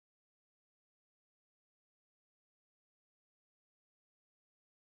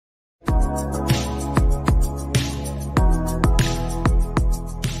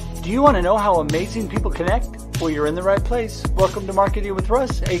Do you want to know how amazing people connect? Well, you're in the right place. Welcome to Marketing with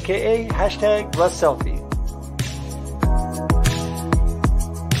Russ, aka #RussSelfie.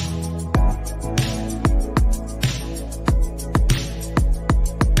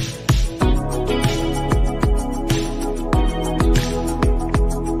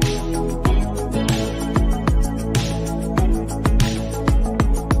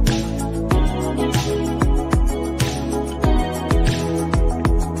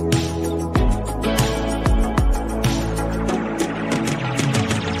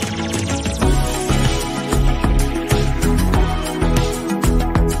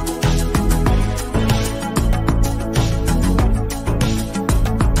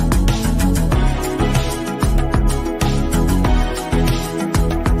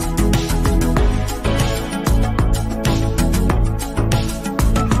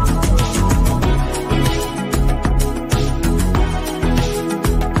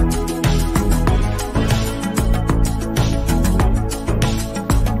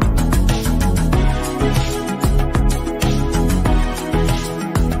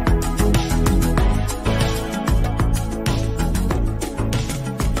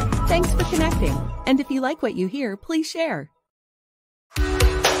 Thanks for connecting. And if you like what you hear, please share.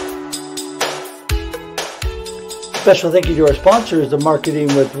 Special thank you to our sponsors, the Marketing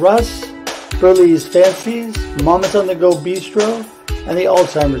with Russ, Burley's Fancies, Mamas on the Go Bistro, and the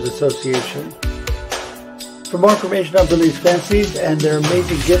Alzheimer's Association. For more information on Burley's Fancies and their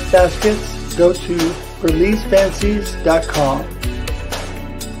amazing gift baskets, go to burleysfancies.com.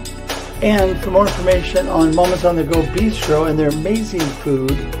 And for more information on Mamas on the Go Bistro and their amazing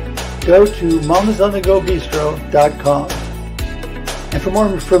food, go to mamasonthegobistro.com. And for more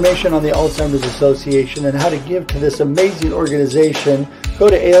information on the Alzheimer's Association and how to give to this amazing organization, go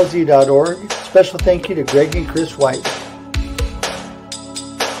to alz.org. Special thank you to Greg and Chris White.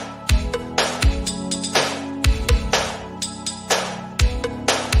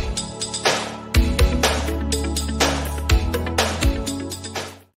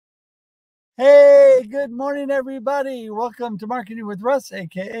 Hey, good morning, everybody. Welcome to Marketing with Russ,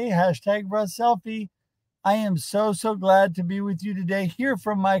 aka #RussSelfie. I am so glad to be with you today here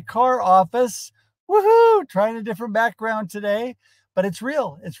from my car office. Woohoo! Trying a different background today, but it's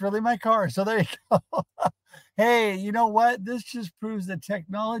real. It's really my car. So there you go. Hey, you know what? This just proves that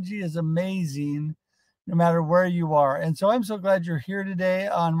technology is amazing no matter where you are. And so I'm so glad you're here today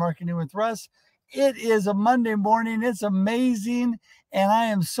on Marketing with Russ. It is a Monday morning. It's amazing. And I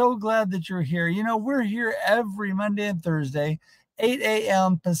am so glad that you're here. You know, we're here every Monday and Thursday, 8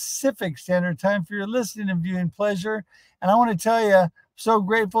 a.m. Pacific Standard Time for your listening and viewing pleasure. And I want to tell you, I'm so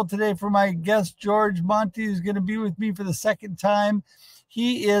grateful today for my guest, George Monty, who's going to be with me for the second time.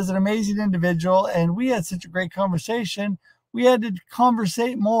 He is an amazing individual, and we had such a great conversation. We had to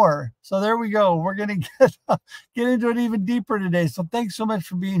conversate more. So there we go. We're going to get into it even deeper today. So thanks so much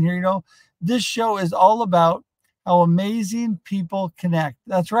for being here. You know, this show is all about how amazing people connect.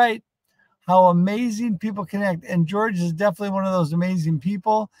 That's right. How amazing people connect. And George is definitely one of those amazing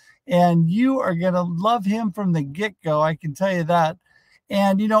people. And you are going to love him from the get-go. I can tell you that.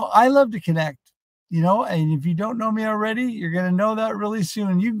 And, you know, I love to connect, you know, and if you don't know me already, you're going to know that really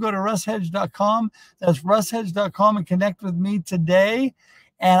soon. You can go to russhedge.com. That's russhedge.com and connect with me today.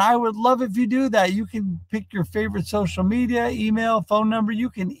 And I would love if you do that. You can pick your favorite social media, email, phone number.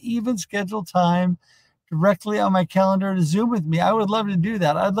 You can even schedule time directly on my calendar to Zoom with me. I would love to do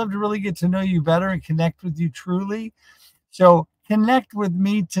that. I'd love to really get to know you better and connect with you truly. So connect with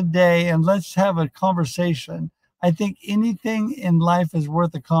me today and let's have a conversation. I think anything in life is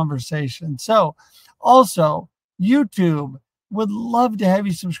worth a conversation. So also YouTube, would love to have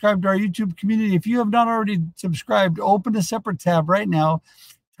you subscribe to our YouTube community. If you have not already subscribed, open a separate tab right now.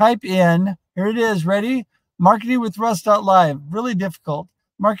 Type in, here it is, ready? marketingwithruss.live. Really difficult.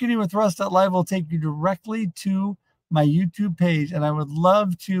 Marketingwithruss.live will take you directly to my YouTube page, and I would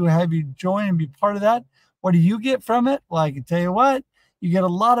love to have you join and be part of that. What do you get from it? Well, I can tell you what, you get a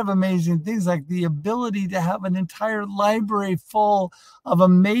lot of amazing things, like the ability to have an entire library full of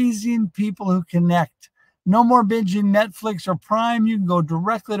amazing people who connect. No more binging Netflix or Prime. You can go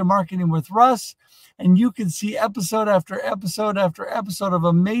directly to Marketing with Russ, and you can see episode after episode after episode of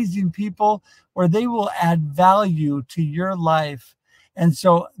amazing people where they will add value to your life. And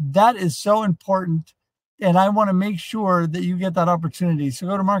so that is so important. And I want to make sure that you get that opportunity. So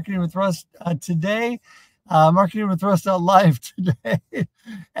go to Marketing with Russ today, marketingwithruss.live today.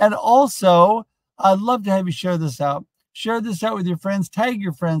 And also, I'd love to have you share this out. Share this out with your friends. Tag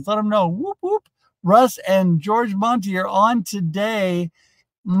your friends. Let them know. Whoop, whoop. Russ and George Monty are on today.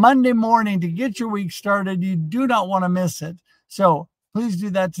 Monday morning to get your week started. You do not want to miss it. So please do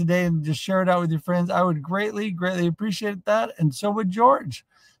that today and just share it out with your friends. I would greatly, greatly appreciate that. And so would George.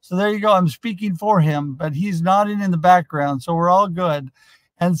 So there you go. I'm speaking for him, but he's nodding in the background. So we're all good.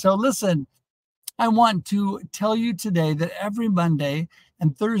 And so listen, I want to tell you today that every Monday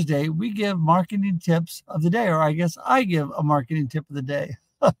and Thursday, we give marketing tips of the day, or I guess I give a marketing tip of the day.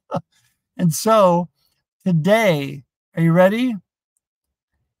 And so today, are you ready?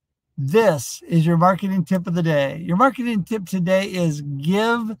 This is your marketing tip of the day. Your marketing tip today is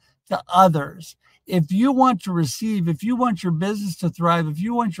give to others. If you want to receive, if you want your business to thrive, if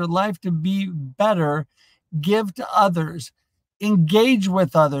you want your life to be better, give to others. Engage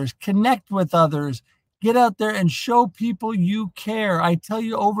with others, connect with others, get out there and show people you care. I tell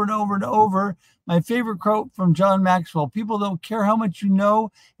you over and over and over, my favorite quote from John Maxwell: people don't care how much you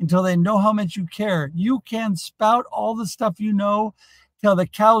know until they know how much you care. You can spout all the stuff you know till the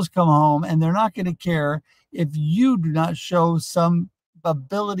cows come home, and they're not going to care if you do not show some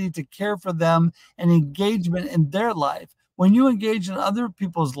ability to care for them and engagement in their life. When you engage in other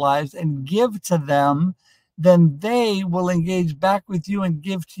people's lives and give to them, then they will engage back with you and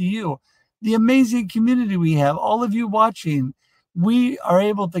give to you. The amazing community we have, all of you watching, we are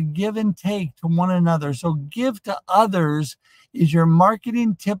able to give and take to one another. So give to others is your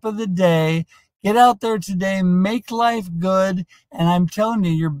marketing tip of the day. Get out there today, make life good, and I'm telling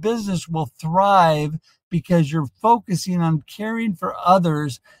you, your business will thrive because you're focusing on caring for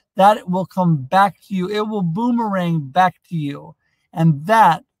others. That will come back to you. It will boomerang back to you. And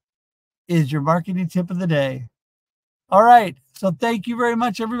that is your marketing tip of the day. All right. So thank you very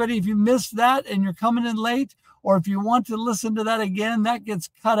much, everybody. If you missed that and you're coming in late, or if you want to listen to that again, that gets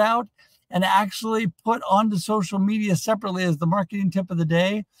cut out and actually put onto social media separately as the marketing tip of the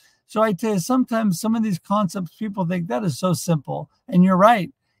day. So I tell you, sometimes some of these concepts, people think that is so simple. And you're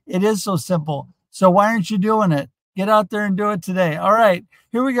right. It is so simple. So why aren't you doing it? Get out there and do it today. All right.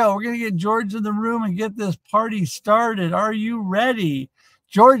 Here we go. We're going to get George in the room and get this party started. Are you ready?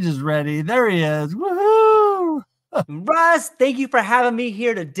 George is ready. There he is. Woohoo! Russ, thank you for having me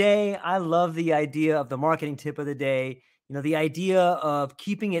here today. I love the idea of the marketing tip of the day. You know, the idea of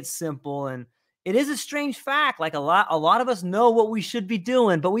keeping it simple. And it is a strange fact. Like a lot of us know what we should be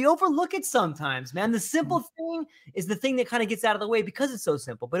doing, but we overlook it sometimes, man. The simple thing is the thing that kind of gets out of the way because it's so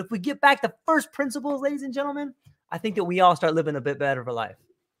simple. But if we get back to first principles, ladies and gentlemen, I think that we all start living a bit better of a life.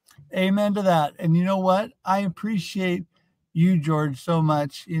 Amen to that. And you know what? I appreciate you, George, so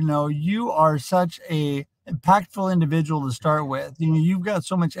much. You know, you are such a impactful individual to start with. You know, you've got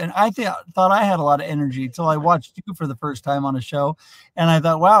so much, and I thought I had a lot of energy until I watched you for the first time on a show, and I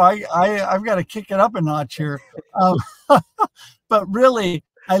thought, wow, I've got to kick it up a notch here. But really,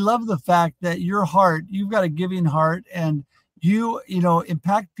 I love the fact that your heart, you've got a giving heart, and you know,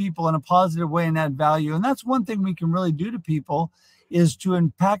 impact people in a positive way and add value. And that's one thing we can really do to people, is to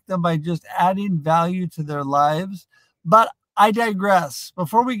impact them by just adding value to their lives. But I digress.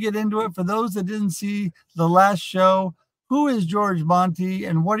 Before we get into it, for those that didn't see the last show, who is George Monty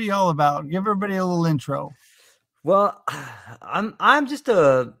and what are you all about? Give everybody a little intro. Well, I'm just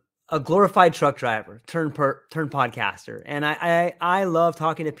a glorified truck driver turned podcaster, and I love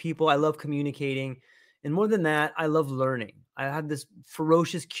talking to people. I love communicating, and more than that, I love learning. I have this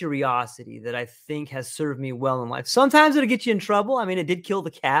ferocious curiosity that I think has served me well in life. Sometimes it'll get you in trouble. I mean, it did kill the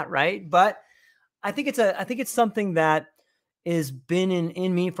cat, right? But I think it's something that has been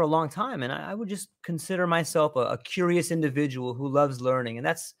in me for a long time. And I would just consider myself a curious individual who loves learning. And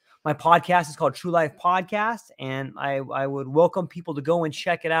that's my podcast is called True Life Podcast. And I would welcome people to go and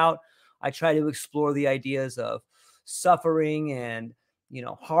check it out. I try to explore the ideas of suffering and, you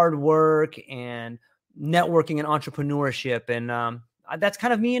know, hard work and networking and entrepreneurship. And that's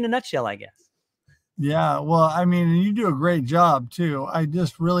kind of me in a nutshell, I guess. Yeah, well, I mean, you do a great job too. I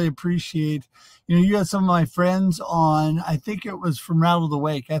just really appreciate, you know, you had some of my friends on, I think it was from Rattle the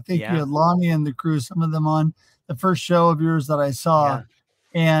Wake. I think you had Lonnie and the crew, some of them on the first show of yours that I saw.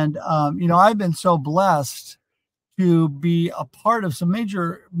 Yeah. And, you know, I've been so blessed to be a part of some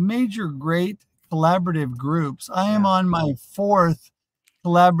major great collaborative groups. I am on my 4th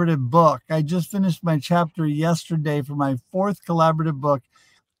collaborative book. I just finished my chapter yesterday for my 4th collaborative book.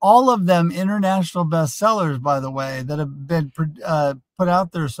 All of them international bestsellers, by the way, that have been put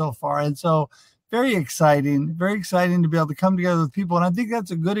out there so far. And so very exciting to be able to come together with people. And I think that's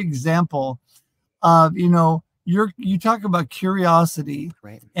a good example of, you know, you talk about curiosity,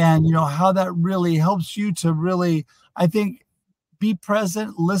 right? And, you know, how that really helps you to really, I think, be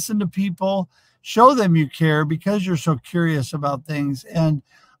present, listen to people, show them you care because you're so curious about things. And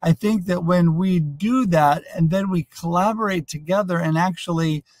I think that when we do that and then we collaborate together and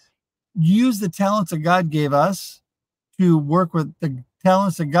actually use the talents that God gave us to work with the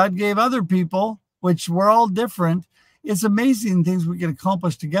talents that God gave other people, which we're all different, it's amazing things we can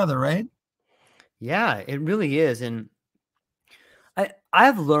accomplish together, right? Yeah, it really is. And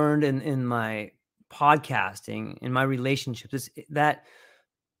I've learned in my podcasting, in my relationships, that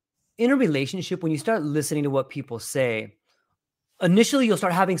in a relationship, when you start listening to what people say, initially you'll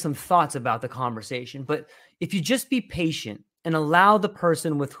start having some thoughts about the conversation. But if you just be patient and allow the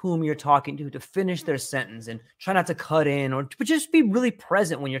person with whom you're talking to finish their sentence and try not to cut in, but just be really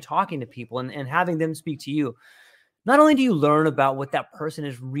present when you're talking to people and having them speak to you, not only do you learn about what that person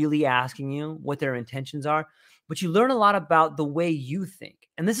is really asking you, what their intentions are, but you learn a lot about the way you think.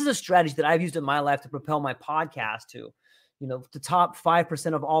 And this is a strategy that I've used in my life to propel my podcast to, the top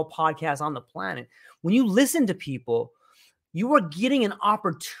 5% of all podcasts on the planet. When you listen to people, you are getting an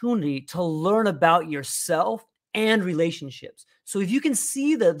opportunity to learn about yourself and relationships. So if you can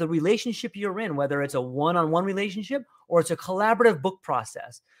see the relationship you're in, whether it's a one-on-one relationship or it's a collaborative book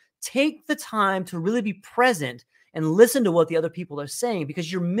process, take the time to really be present and listen to what the other people are saying,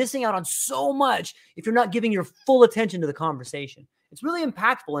 because you're missing out on so much if you're not giving your full attention to the conversation. It's really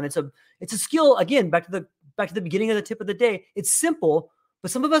impactful, and it's a skill. Again, back to the beginning of the tip of the day. It's simple,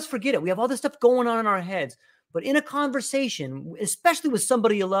 but some of us forget it. We have all this stuff going on in our heads. But in a conversation, especially with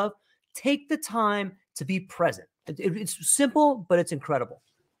somebody you love, take the time to be present. It's simple, but it's incredible.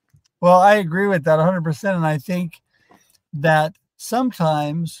 Well, I agree with that 100%. And I think that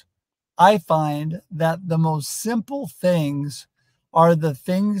sometimes I find that the most simple things are the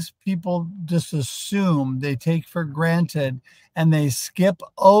things people just assume, they take for granted, and they skip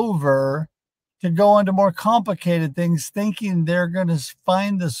over to go into more complicated things, thinking they're going to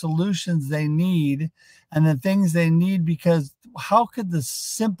find the solutions they need and the things they need, because how could the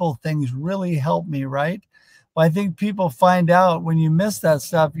simple things really help me, right? Well, I think people find out when you miss that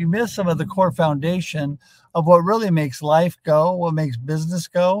stuff, you miss some of the core foundation of what really makes life go, what makes business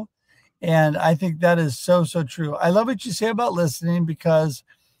go. And I think that is so, so true. I love what you say about listening, because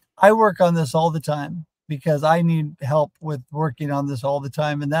I work on this all the time, because I need help with working on this all the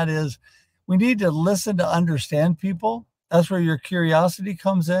time. And that is, we need to listen to understand people. That's where your curiosity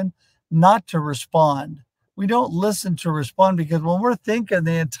comes in, not to respond. We don't listen to respond, because when we're thinking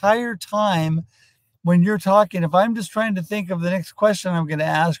the entire time when you're talking, if I'm just trying to think of the next question I'm going to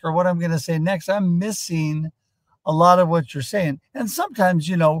ask or what I'm going to say next, I'm missing a lot of what you're saying. And sometimes,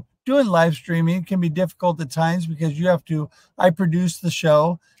 doing live streaming can be difficult at times, because I produce the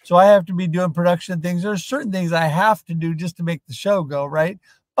show. So I have to be doing production things. There's certain things I have to do just to make the show go, right?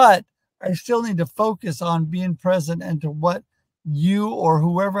 But I still need to focus on being present and to what you or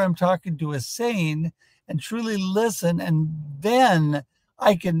whoever I'm talking to is saying, and truly listen. And then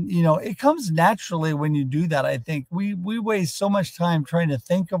I can, it comes naturally when you do that. I think we waste so much time trying to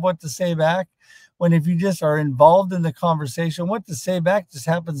think of what to say back, when if you just are involved in the conversation, what to say back just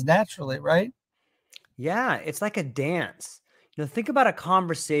happens naturally, right? Yeah, it's like a dance. Think about a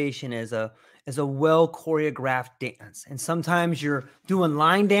conversation as a well choreographed dance. And sometimes you're doing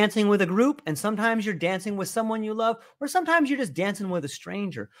line dancing with a group, and sometimes you're dancing with someone you love, or sometimes you're just dancing with a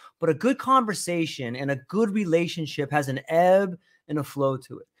stranger. But a good conversation and a good relationship has an ebb and a flow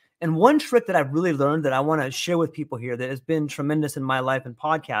to it. And one trick that I've really learned that I want to share with people here that has been tremendous in my life in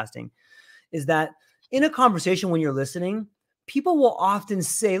podcasting is that in a conversation, when you're listening, people will often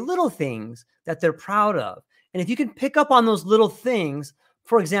say little things that they're proud of. And if you can pick up on those little things,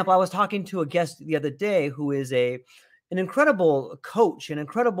 for example, I was talking to a guest the other day who is an incredible coach, an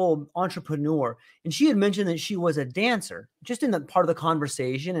incredible entrepreneur. And she had mentioned that she was a dancer just in the part of the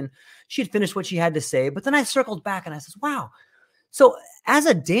conversation. And she had finished what she had to say. But then I circled back and I said, wow. So as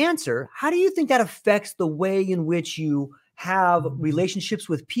a dancer, how do you think that affects the way in which you have relationships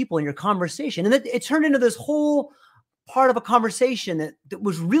with people in your conversation? And it turned into this whole part of a conversation that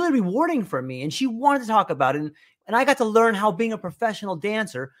was really rewarding for me. And she wanted to talk about it. And I got to learn how being a professional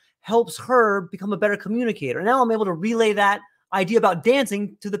dancer helps her become a better communicator. And now I'm able to relay that idea about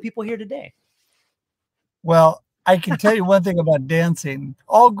dancing to the people here today. Well, I can tell you one thing about dancing.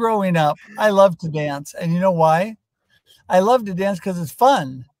 All growing up, I love to dance. And you know why? I love to dance because it's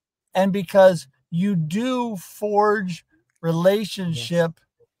fun, and because you do forge relationship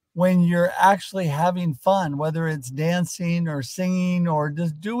when you're actually having fun, whether it's dancing or singing or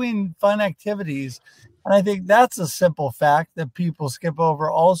just doing fun activities. And I think that's a simple fact that people skip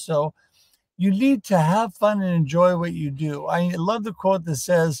over also. You need to have fun and enjoy what you do. I love the quote that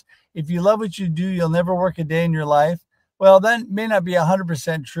says, if you love what you do, you'll never work a day in your life. Well, that may not be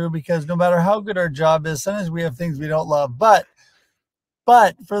 100% true, because no matter how good our job is, sometimes we have things we don't love. But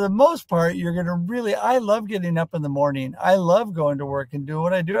But for the most part, you're going to really, I love getting up in the morning. I love going to work and doing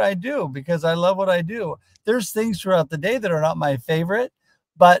what I do. I do because I love what I do. There's things throughout the day that are not my favorite,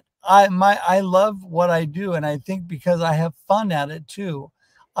 but I love what I do. And I think because I have fun at it too.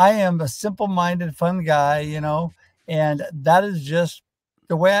 I am a simple-minded, fun guy, and that is just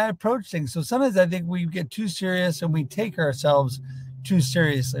the way I approach things. So sometimes I think we get too serious and we take ourselves too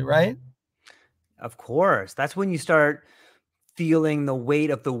seriously, right? Of course. That's when you start feeling the weight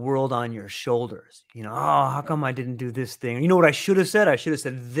of the world on your shoulders. Oh, how come I didn't do this thing? You know what I should have said? I should have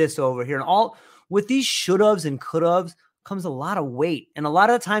said this over here. And all with these should haves and could haves comes a lot of weight. And a lot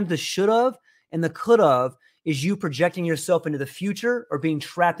of the times the should have and the could have is you projecting yourself into the future or being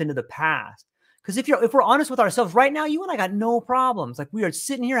trapped into the past. Because if we're honest with ourselves right now, you and I got no problems. Like, we are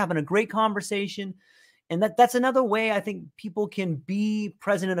sitting here having a great conversation. And that's another way I think people can be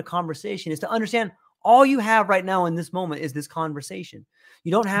present in a conversation, is to understand all you have right now in this moment is this conversation.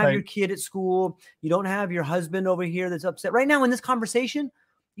 You don't have your kid at school. You don't have your husband over here that's upset. Right now in this conversation,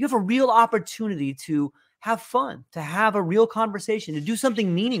 you have a real opportunity to have fun, to have a real conversation, to do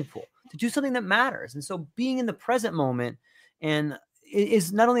something meaningful, to do something that matters. And so being in the present moment and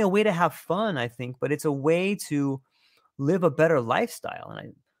is not only a way to have fun, I think, but it's a way to live a better lifestyle.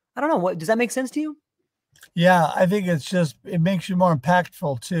 And I don't know, what does that make sense to you? Yeah, I think it makes you more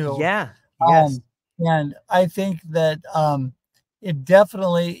impactful too. Yeah. Yes. And I think that it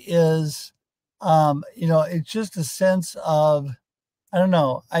definitely is, it's just a sense of, I don't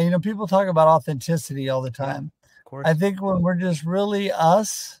know. People talk about authenticity all the time. Yeah, of course. I think when we're just really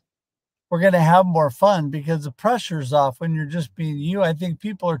us, we're going to have more fun because the pressure's off when you're just being you. I think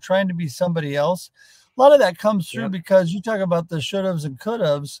people are trying to be somebody else. A lot of that comes through because you talk about the should haves and could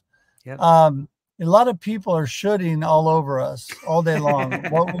haves. A lot of people are shoulding all over us all day long.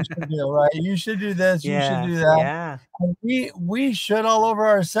 What we should do, right? You should do this. You should do that. Yeah. And we should all over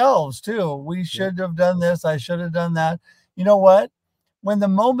ourselves too. We should have done this. I should have done that. You know what? When the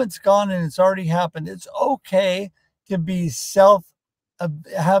moment's gone and it's already happened, it's okay to be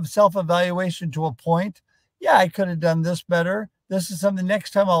have self-evaluation to a point. Yeah, I could have done this better. This is something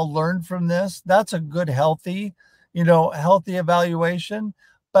next time I'll learn from this. That's a good, healthy evaluation.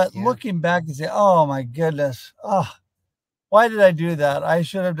 But looking back and say, oh my goodness, why did I do that? I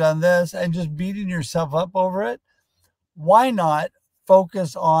should have done this, and just beating yourself up over it. Why not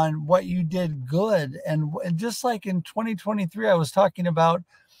focus on what you did good? And just like in 2023, I was talking about,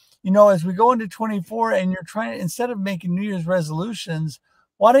 as we go into 24 and you're trying, instead of making New Year's resolutions,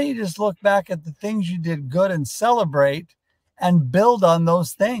 why don't you just look back at the things you did good and celebrate and build on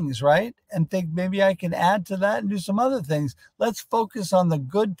those things, right? And think maybe I can add to that and do some other things. Let's focus on the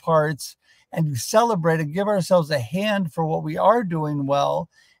good parts and celebrate and give ourselves a hand for what we are doing well.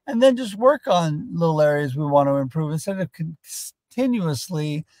 And then just work on little areas we want to improve instead of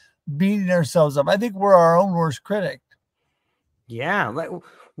continuously beating ourselves up. I think we're our own worst critic. Yeah. Like,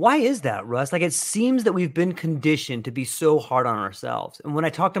 why is that, Russ? Like, it seems that we've been conditioned to be so hard on ourselves. And when I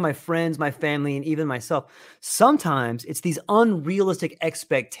talk to my friends, my family, and even myself, sometimes it's these unrealistic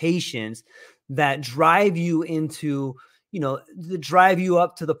expectations that drive you into, that drive you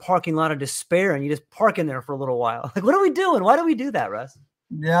up to the parking lot of despair, and you just park in there for a little while. Like, what are we doing? Why do we do that, Russ?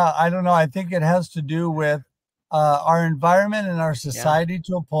 Yeah, I don't know. I think it has to do with our environment and our society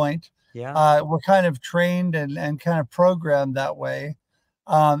to a point. Yeah. We're kind of trained and kind of programmed that way.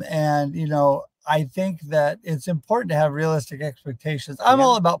 I think that it's important to have realistic expectations. I'm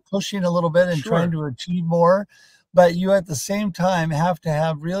all about pushing a little bit and trying to achieve more, but you at the same time have to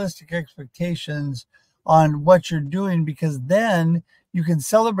have realistic expectations on what you're doing, because then you can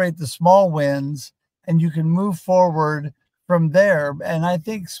celebrate the small wins and you can move forward from there. And I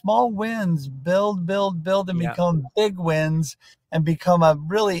think small wins build and become big wins and become a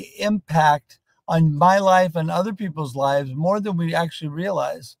really impact on my life and other people's lives more than we actually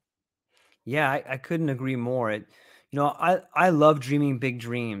realize. Yeah, I couldn't agree more. I love dreaming big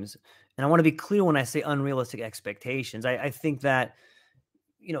dreams. And I want to be clear when I say unrealistic expectations. I think that,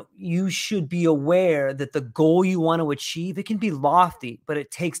 you should be aware that the goal you want to achieve, it can be lofty, but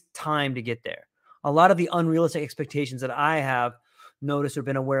it takes time to get there. A lot of the unrealistic expectations that I have noticed or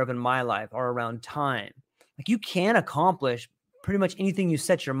been aware of in my life are around time. Like, you can accomplish pretty much anything you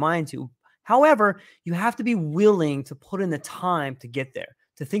set your mind to. However, you have to be willing to put in the time to get there,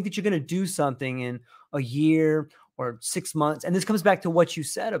 to think that you're going to do something in a year or 6 months. And this comes back to what you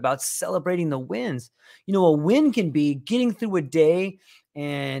said about celebrating the wins. A win can be getting through a day,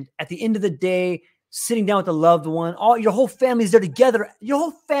 and at the end of the day, sitting down with a loved one, your whole family's there together. Your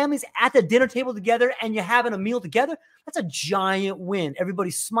whole family's at the dinner table together and you're having a meal together. That's a giant win.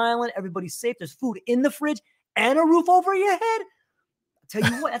 Everybody's smiling. Everybody's safe. There's food in the fridge and a roof over your head. tell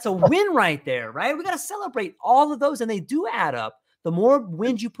you what, that's a win right there, right? We got to celebrate all of those, and they do add up. The more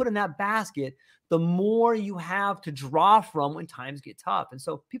wins you put in that basket, the more you have to draw from when times get tough. And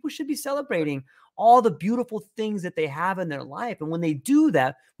so people should be celebrating all the beautiful things that they have in their life. And when they do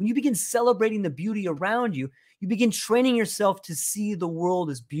that, when you begin celebrating the beauty around you, you begin training yourself to see the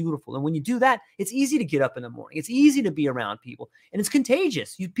world as beautiful. And when you do that, it's easy to get up in the morning. It's easy to be around people, and it's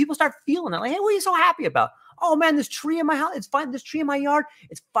contagious. People start feeling that, like, hey, what are you so happy about? Oh man, this tree in my house, it's fine. This tree in my yard,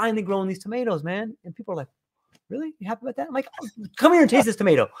 it's finally growing these tomatoes, man. And people are like, really? You happy about that? I'm like, oh, come here and taste this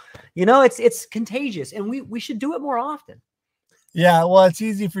tomato. It's contagious, and we should do it more often. Yeah, well, it's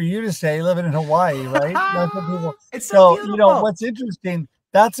easy for you to say living in Hawaii, right? That's what people. It's so beautiful. What's interesting,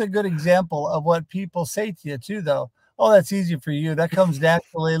 that's a good example of what people say to you too, though. Oh, that's easy for you. That comes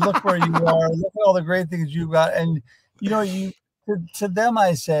naturally. Look where you are. Look at all the great things you got. And to them,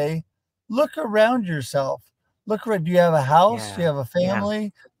 I say, look around yourself. Look around. Do you have a house? Yeah. Do you have a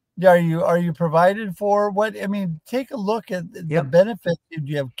family? Yeah. Are you provided for? Take a look at the benefits. Do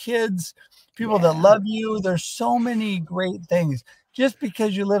you have kids? People that love you. There's so many great things. Just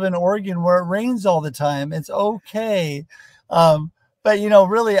because you live in Oregon where it rains all the time, it's okay. But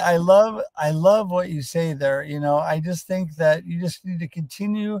really, I love what you say there. I just think that you just need to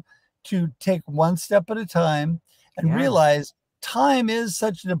continue to take one step at a time and realize time is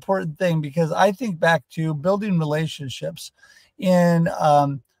such an important thing, because I think back to building relationships in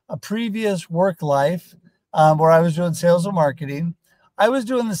a previous work life where I was doing sales and marketing. I was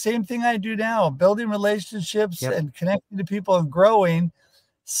doing the same thing I do now, building relationships and connecting to people and growing.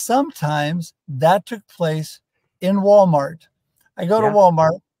 Sometimes that took place in Walmart. I go to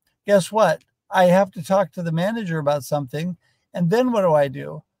Walmart. Guess what? I have to talk to the manager about something. And then what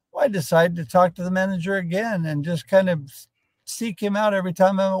do? Well, I decide to talk to the manager again and just kind of seek him out every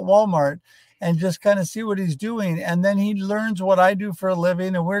time I'm at Walmart and just kind of see what he's doing. And then he learns what I do for a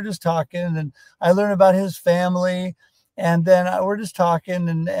living, and we're just talking, and I learn about his family. And then we're just talking,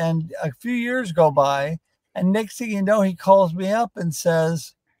 and a few years go by, and next thing you know, he calls me up and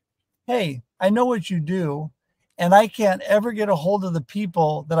says, hey, I know what you do, and I can't ever get a hold of the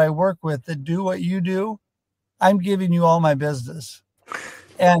people that I work with that do what you do. I'm giving you all my business.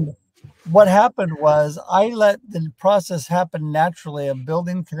 And what happened was I let the process happen naturally of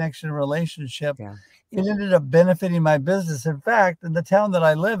building connection and relationship. Yeah. It ended up benefiting my business. In fact, in the town that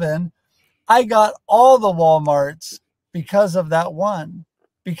I live in, I got all the Walmarts because of that one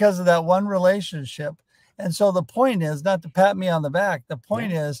relationship. And so the point is not to pat me on the back. The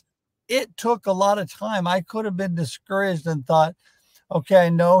point is it took a lot of time. I could have been discouraged and thought, okay, I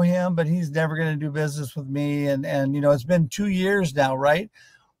know him, but he's never going to do business with me. And it's been 2 years now, right?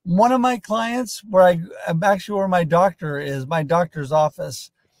 One of my clients I'm actually where my doctor is, my doctor's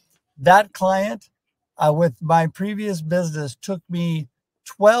office, that client with my previous business took me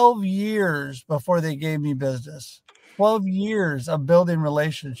 12 years before they gave me business. 12 years of building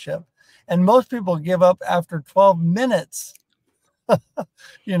relationship. And most people give up after 12 minutes,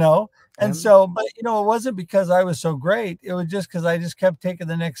 And so, but it wasn't because I was so great. It was just because I just kept taking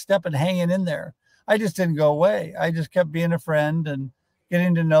the next step and hanging in there. I just didn't go away. I just kept being a friend and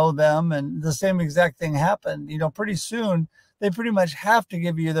getting to know them. And the same exact thing happened. Pretty soon they pretty much have to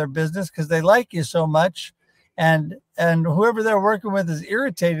give you their business because they like you so much. And whoever they're working with is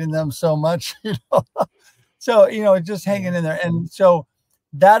irritating them so much, So, just hanging in there. And so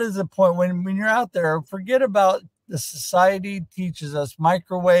that is the point when you're out there, forget about the society teaches us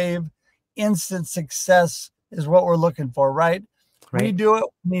microwave, instant success is what we're looking for, right? We do it.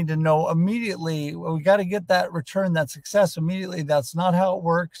 We need to know immediately. We got to get that return, that success immediately. That's not how it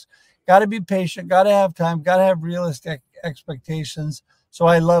works. Got to be patient, got to have time, got to have realistic expectations. So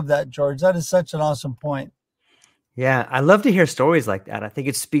I love that, George. That is such an awesome point. Yeah, I love to hear stories like that. I think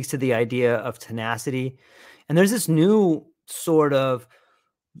it speaks to the idea of tenacity. And there's this new sort of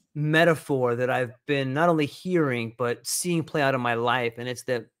metaphor that I've been not only hearing, but seeing play out in my life. And it's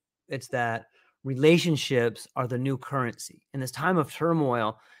that relationships are the new currency. In this time of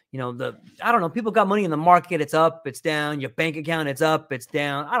turmoil, people got money in the market. It's up, it's down. Your bank account, it's up, it's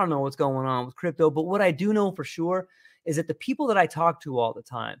down. I don't know what's going on with crypto, but what I do know for sure is that the people that I talk to all the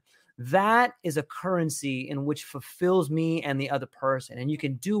time, that is a currency in which fulfills me and the other person. And you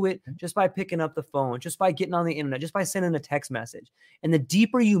can do it just by picking up the phone, just by getting on the internet, just by sending a text message. And the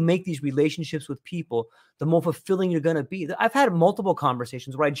deeper you make these relationships with people, the more fulfilling you're going to be. I've had multiple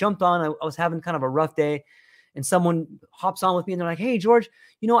conversations where I jumped on, I was having kind of a rough day, and someone hops on with me and they're like, hey, George,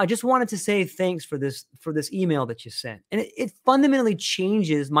 I just wanted to say thanks for this email that you sent. And it fundamentally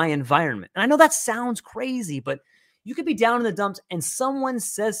changes my environment. And I know that sounds crazy, but you could be down in the dumps and someone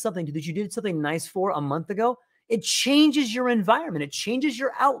says something that you did something nice for a month ago. it changes your environment. It changes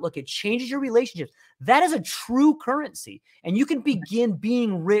your outlook. It changes your relationships. That is a true currency. And you can begin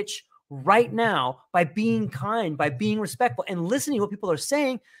being rich right now by being kind, by being respectful, and listening to what people are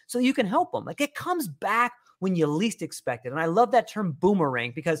saying so you can help them. Like, it comes back when you least expect it. And I love that term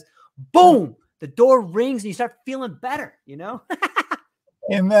boomerang, because boom, the door rings and you start feeling better, you know?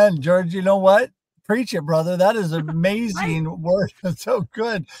 Amen, George. You know what? Preach it, brother. That is an amazing word. It's so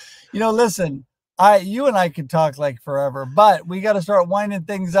good. Listen, you and I could talk like forever, but we got to start winding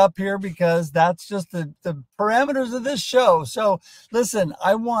things up here, because that's just the parameters of this show. So listen,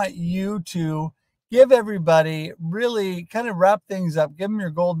 I want you to give everybody, really kind of wrap things up. Give them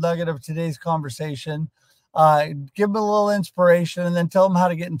your gold nugget of today's conversation. Give them a little inspiration, and then tell them how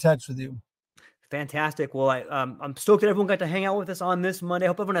to get in touch with you. Fantastic. Well, I'm stoked that everyone got to hang out with us on this Monday. I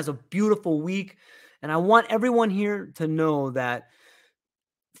hope everyone has a beautiful week. And I want everyone here to know that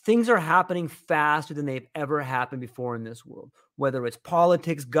things are happening faster than they've ever happened before in this world, whether it's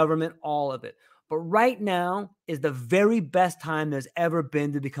politics, government, all of it. But right now is the very best time there's ever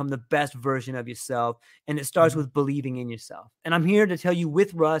been to become the best version of yourself. And it starts with believing in yourself. And I'm here to tell you,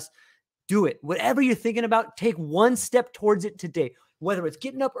 with Russ, do it. Whatever you're thinking about, take one step towards it today. Whether it's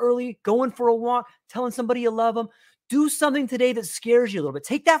getting up early, going for a walk, telling somebody you love them, do something today that scares you a little bit.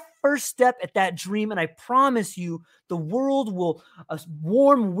 Take that first step at that dream, and I promise you, a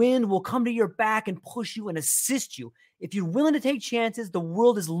warm wind will come to your back and push you and assist you. If you're willing to take chances, the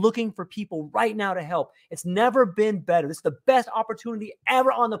world is looking for people right now to help. It's never been better. This is the best opportunity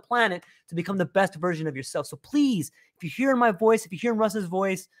ever on the planet to become the best version of yourself. So please, if you're hearing my voice, if you're hearing Russ's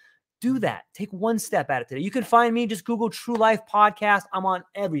voice, do that. Take one step at it today. You can find me. Just Google True Life Podcast. I'm on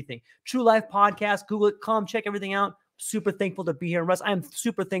everything. True Life Podcast. Google it. Come check everything out. Super thankful to be here. Russ, I am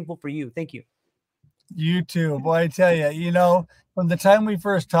super thankful for you. Thank you. You too. Boy, I tell you, from the time we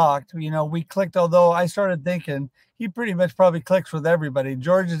first talked, we clicked, although I started thinking he pretty much probably clicks with everybody.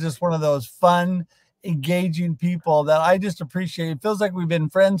 George is just one of those fun, engaging people that I just appreciate. It feels like we've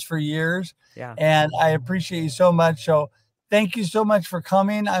been friends for years. Yeah. And I appreciate you so much. So thank you so much for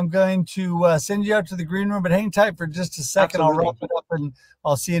coming. I'm going to send you out to the green room, but hang tight for just a second. Absolutely. I'll wrap it up and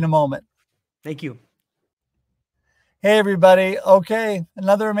I'll see you in a moment. Thank you. Hey, everybody. Okay,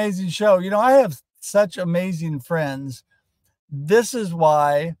 another amazing show. I have such amazing friends. This is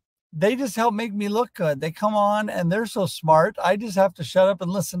why they just help make me look good. They come on and they're so smart. I just have to shut up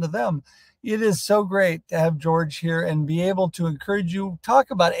and listen to them. It is so great to have George here and be able to encourage you.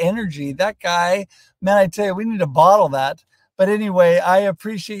 Talk about energy. That guy, man, I tell you, we need to bottle that. But anyway, I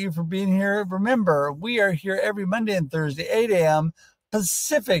appreciate you for being here. Remember, we are here every Monday and Thursday, 8 a.m.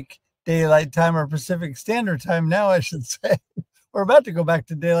 Pacific Daylight Time, or Pacific Standard Time now, I should say. We're about to go back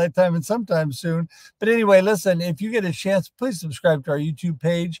to daylight time and sometime soon. But anyway, listen, if you get a chance, please subscribe to our YouTube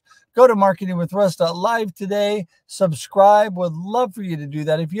page. Go to marketingwithruss.live today. Subscribe. Would love for you to do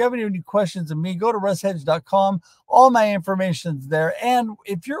that. If you have any questions of me, go to russhedge.com. All my information's there. And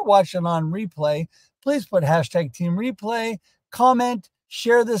if you're watching on replay, please put hashtag Team Replay, comment,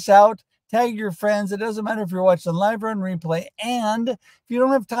 share this out, tag your friends. It doesn't matter if you're watching live or on replay. And if you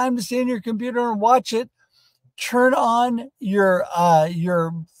don't have time to stay in your computer and watch it, turn on your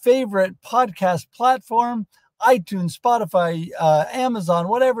favorite podcast platform, iTunes, Spotify, Amazon,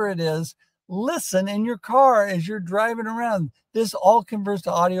 whatever it is. Listen in your car as you're driving around. This all converts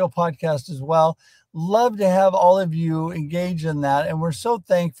to audio podcast as well. Love to have all of you engage in that. And we're so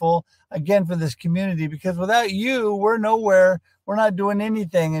thankful, again, for this community, because without you, we're nowhere. We're not doing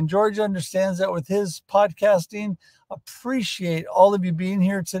anything. And George understands that with his podcasting. Appreciate all of you being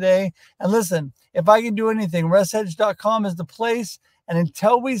here today. And listen, if I can do anything, russhedge.com is the place. And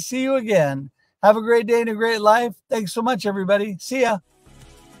until we see you again, have a great day and a great life. Thanks so much, everybody. See ya.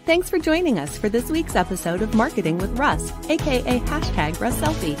 Thanks for joining us for this week's episode of Marketing with Russ, aka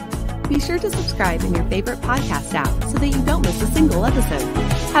 #RussSelfie. Be sure to subscribe in your favorite podcast app so that you don't miss a single episode.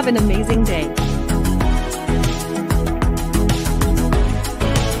 Have an amazing day.